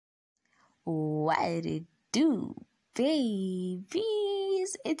What it do, babies?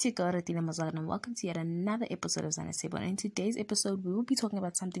 It's your girl Ratina Mazal, and welcome to yet another episode of Zana Sebo. And in today's episode, we will be talking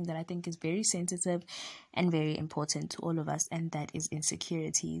about something that I think is very sensitive and very important to all of us, and that is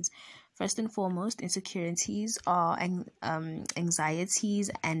insecurities. First and foremost, insecurities are anxieties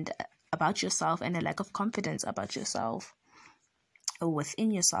and about yourself and a lack of confidence about yourself, or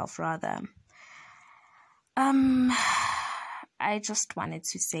within yourself rather. I just wanted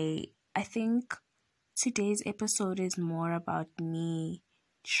to say, I think today's episode is more about me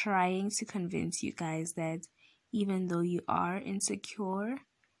trying to convince you guys that even though you are insecure,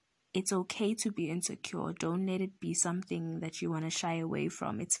 it's okay to be insecure. Don't let it be something that you want to shy away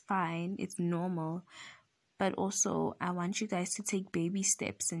from. It's fine, it's normal. But also, I want you guys to take baby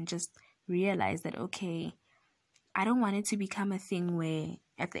steps and just realize that, okay, I don't want it to become a thing where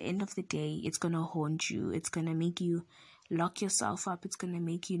at the end of the day, it's going to haunt you. It's going to make you lock yourself up. It's going to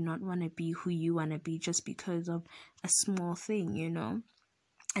make you not want to be who you want to be just because of a small thing, you know.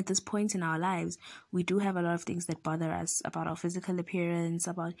 At this point in our lives, we do have a lot of things that bother us about our physical appearance,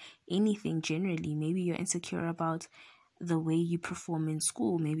 about anything generally. Maybe you're insecure about the way you perform in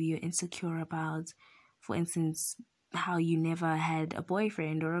school. Maybe you're insecure about, for instance, how you never had a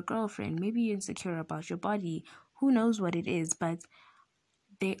boyfriend or a girlfriend. Maybe you're insecure about your body. Who knows what it is, but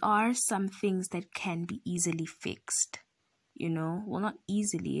there are some things that can be easily fixed, you know. Well, not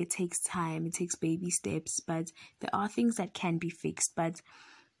easily, it takes time, it takes baby steps, but there are things that can be fixed, but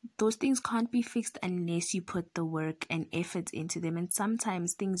those things can't be fixed unless you put the work and effort into them. And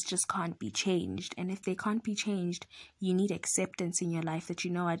sometimes things just can't be changed, and if they can't be changed, you need acceptance in your life that, you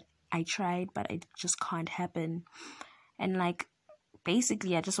know what, I tried, but it just can't happen. And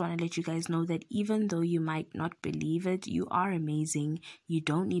basically, I just want to let you guys know that even though you might not believe it, you are amazing. You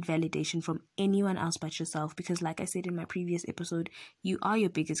don't need validation from anyone else but yourself, because like I said in my previous episode, you are your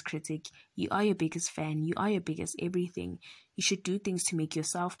biggest critic, you are your biggest fan, you are your biggest everything. You should do things to make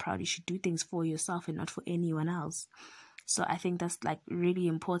yourself proud. You should do things for yourself and not for anyone else. So I think that's really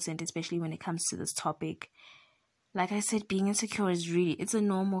important, especially when it comes to this topic. Like I said, being insecure is it's a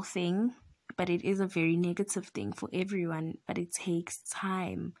normal thing, but it is a very negative thing for everyone. But it takes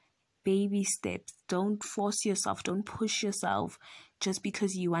time, baby steps. Don't force yourself, don't push yourself just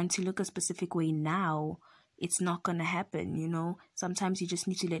because you want to look a specific way now. It's not gonna happen, you know. Sometimes you just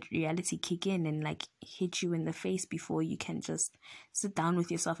need to let reality kick in and hit you in the face before you can just sit down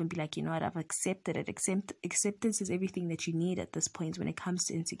with yourself and be like, you know what, I've accepted it. Acceptance is everything that you need at this point when it comes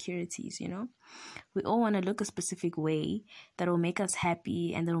to insecurities, you know. We all want to look a specific way that will make us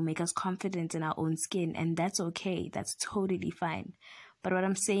happy and that will make us confident in our own skin, and that's okay. That's totally fine. But what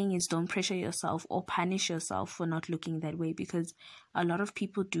I'm saying is, don't pressure yourself or punish yourself for not looking that way, because a lot of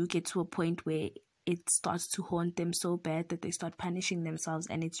people do get to a point where it starts to haunt them so bad that they start punishing themselves,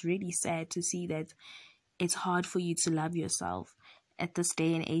 and it's really sad to see that it's hard for you to love yourself. At this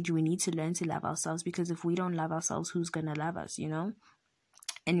day and age, we need to learn to love ourselves, because if we don't love ourselves, who's going to love us, you know?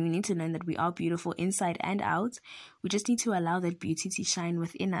 And we need to learn that we are beautiful inside and out. We just need to allow that beauty to shine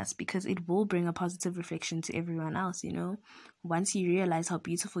within us, because it will bring a positive reflection to everyone else, you know. Once you realize how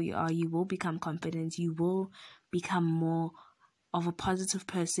beautiful you are, you will become confident. You will become more of a positive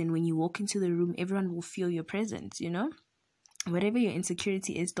person. When you walk into the room, everyone will feel your presence, you know. Whatever your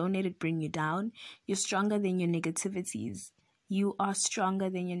insecurity is, don't let it bring you down. You're stronger than your negativities. You are stronger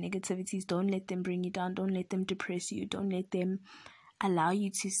than your negativities. Don't let them bring you down. Don't let them depress you. Don't let them allow you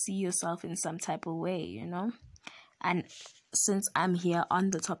to see yourself in some type of way, you know. And since I'm here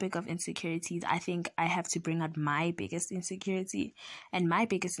on the topic of insecurities, I think I have to bring out my biggest insecurity. And my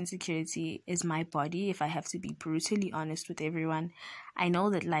biggest insecurity is my body. If I have to be brutally honest with everyone, I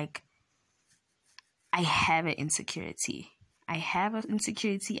know that I have an insecurity. I have an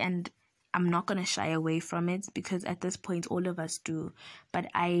insecurity, and I'm not going to shy away from it, because at this point, all of us do. But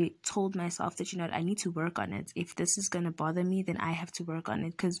I told myself that, you know, I need to work on it. If this is going to bother me, then I have to work on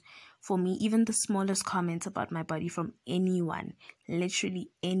it. Because for me, even the smallest comment about my body from anyone, literally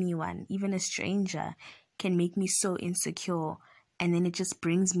anyone, even a stranger, can make me so insecure. And then it just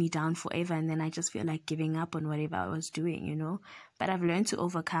brings me down forever. And then I just feel like giving up on whatever I was doing, you know. But I've learned to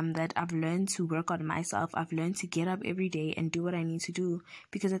overcome that. I've learned to work on myself. I've learned to get up every day and do what I need to do.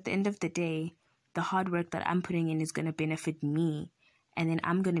 Because at the end of the day, the hard work that I'm putting in is going to benefit me. And then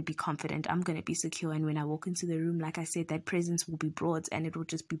I'm going to be confident. I'm going to be secure. And when I walk into the room, like I said, that presence will be brought, and it will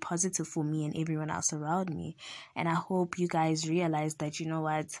just be positive for me and everyone else around me. And I hope you guys realize that, you know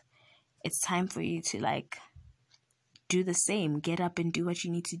what, it's time for you to do the same. Get up and do what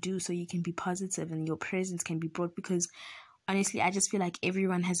you need to do so you can be positive and your presence can be brought, because honestly, I just feel like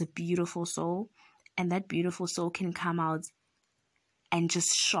everyone has a beautiful soul, and that beautiful soul can come out and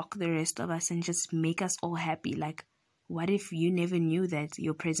just shock the rest of us and just make us all happy. Like, what if you never knew that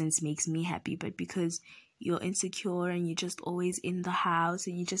your presence makes me happy, but because you're insecure and you're just always in the house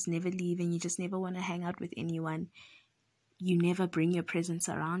and you just never leave and you just never want to hang out with anyone, you never bring your presence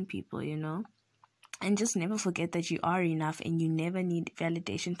around people, you know? And just never forget that you are enough and you never need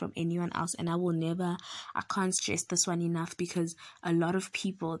validation from anyone else. And I can't stress this one enough, because a lot of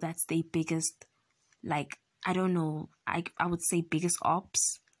people, that's their biggest, like, I don't know, I would say biggest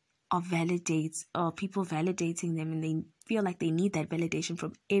ops of validates, or people validating them, and they feel like they need that validation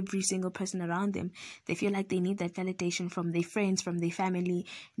from every single person around them. They feel like they need that validation from their friends, from their family.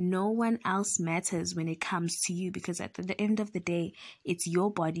 No one else matters when it comes to you, because at the end of the day, it's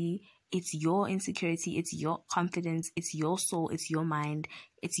your body, it's your insecurity, it's your confidence, it's your soul, it's your mind,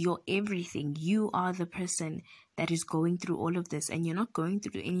 it's your everything. You are the person that is going through all of this, and you're not going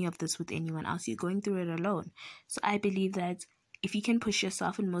through any of this with anyone else. You're going through it alone. So I believe that if you can push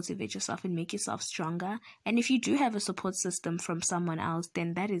yourself and motivate yourself and make yourself stronger, and if you do have a support system from someone else,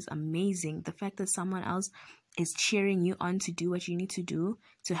 then that is amazing. The fact that someone else is cheering you on to do what you need to do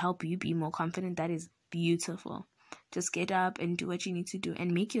to help you be more confident, that is beautiful. Just get up and do what you need to do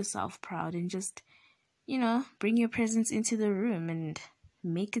and make yourself proud, and just, bring your presence into the room and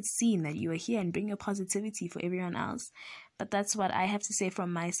make it seen that you are here, and bring your positivity for everyone else. But that's what I have to say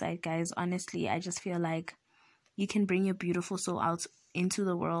from my side, guys. Honestly, I just feel like you can bring your beautiful soul out into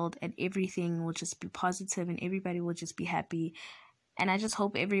the world, and everything will just be positive and everybody will just be happy. And I just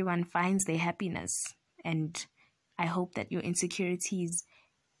hope everyone finds their happiness. And I hope that your insecurities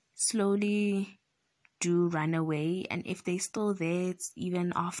slowly do run away. And if they're still there, it's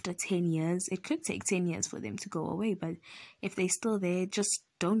even after 10 years, it could take 10 years for them to go away. But if they're still there, just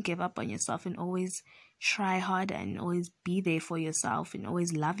don't give up on yourself, and always try harder, and always be there for yourself, and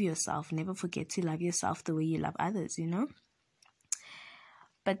always love yourself. Never forget to love yourself the way you love others,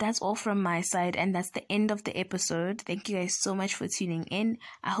 But that's all from my side, and that's the end of the episode. Thank you guys so much for tuning in.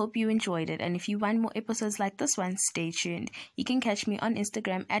 I hope you enjoyed it, and if you want more episodes like this one, stay tuned. You can catch me on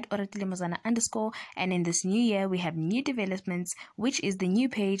Instagram at @oratilemozana_, and in this new year, we have new developments, which is the new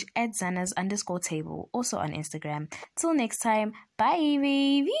page at Zanas_table, also on Instagram. Till next time, bye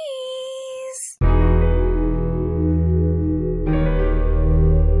baby!